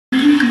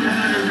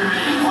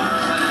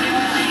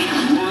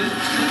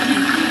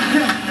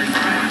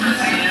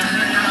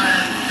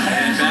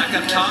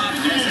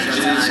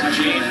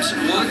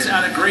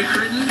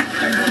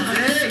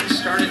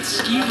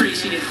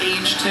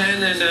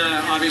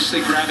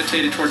obviously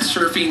gravitated towards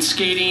surfing,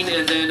 skating,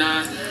 and then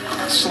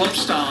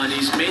slopestyle, and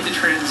he's made the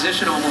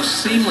transition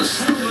almost seamless.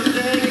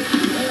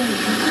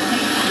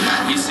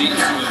 He seems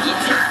to have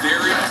looked for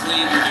very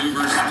clean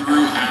maneuvers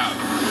throughout.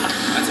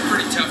 That's a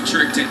pretty tough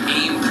trick to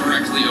aim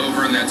correctly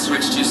over on that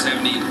switch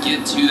 270 and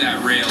get to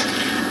that rail.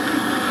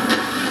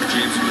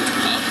 James Woods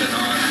up and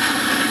on.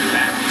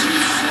 Back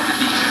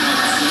 270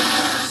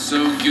 out.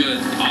 So good.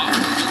 Off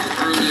a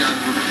little early on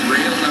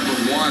rail number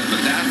 1,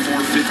 but that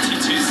 450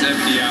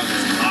 270 out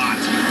is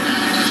hot.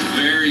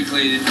 Very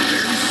clean,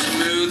 very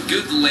smooth,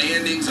 good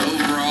landings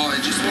overall,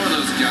 and just one of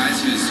those guys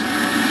who's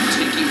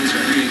taking his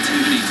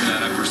creativity to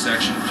that upper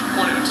section.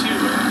 Wanted to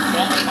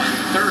qualify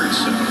third,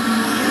 so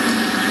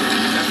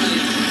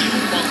definitely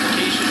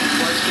qualification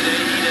was today.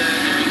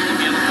 Need to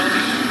be on the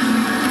podium.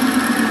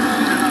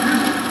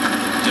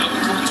 Double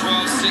core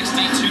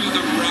 1260 to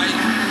the right.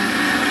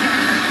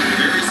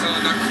 Very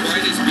solid, not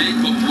quite as big,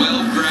 but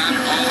well grabbed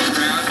all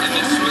around. And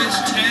the switch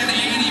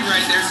 1080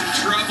 right there. Some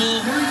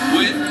trouble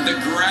with the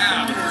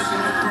grab.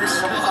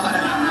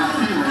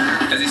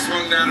 As he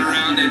swung that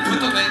around and put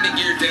the landing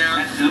gear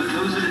down.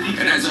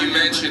 And as you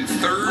mentioned,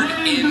 third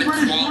in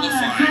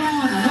qualifying.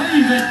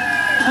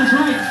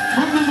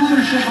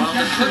 Well,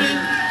 to put it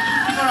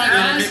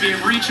maybe a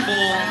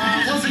reachable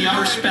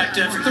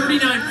perspective,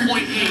 39.8.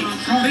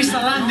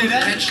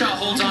 Headshot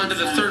holds on to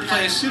the third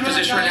place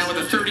position right now with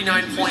a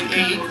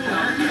 39.8.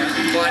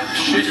 But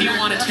should he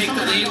want to take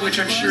the lead, which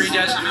I'm sure he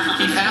does,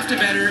 he'd have to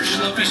better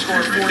Slopey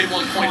score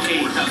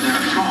 41.8.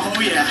 Oh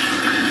yeah,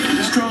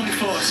 strong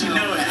force, you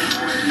know it.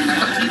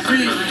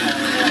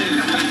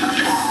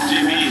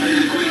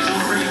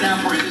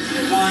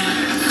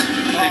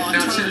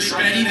 Not since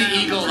Eddie the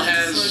Eagle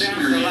has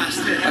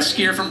a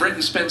skier from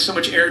Britain spent so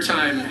much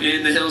airtime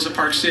in the hills of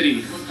Park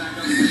City.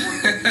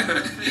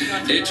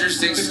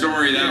 Interesting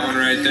story, that one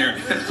right there.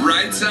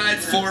 Right side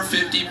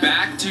 450,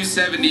 back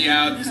 270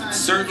 out.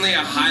 Certainly a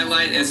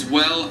highlight, as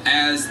well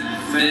as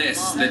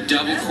this, the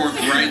double cork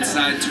right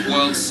side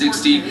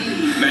 1260,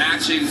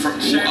 matching from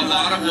a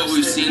lot of what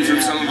we've seen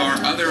from some of our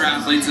other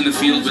athletes in the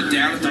field, but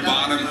down at the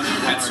bottom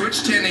at switch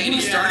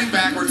 1080, starting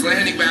backwards,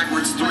 landing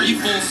backwards, 3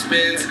 full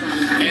spins,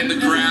 and the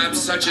grab,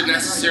 such a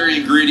necessary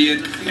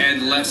ingredient,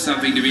 and left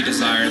something to be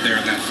desired there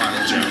in that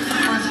final jump.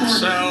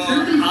 So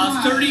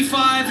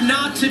 35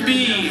 not to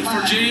be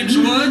for James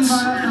Woods,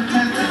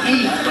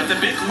 but the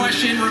big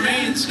question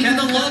remains, can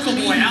the local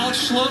boy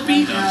Alex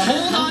Slopey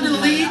hold on to the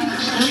lead?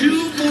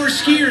 2 more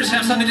skiers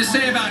have something to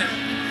say about it.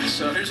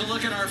 So here's a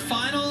look at our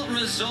final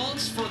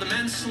results for the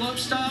men's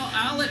slopestyle.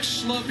 Alex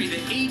Slopey,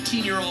 the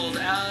 18-year-old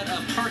out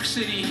of Park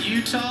City,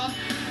 Utah,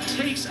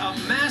 takes a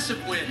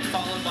massive win,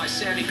 followed by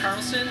Sammy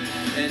Carlson,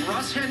 and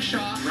Russ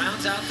Henshaw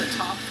rounds out the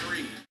top 3.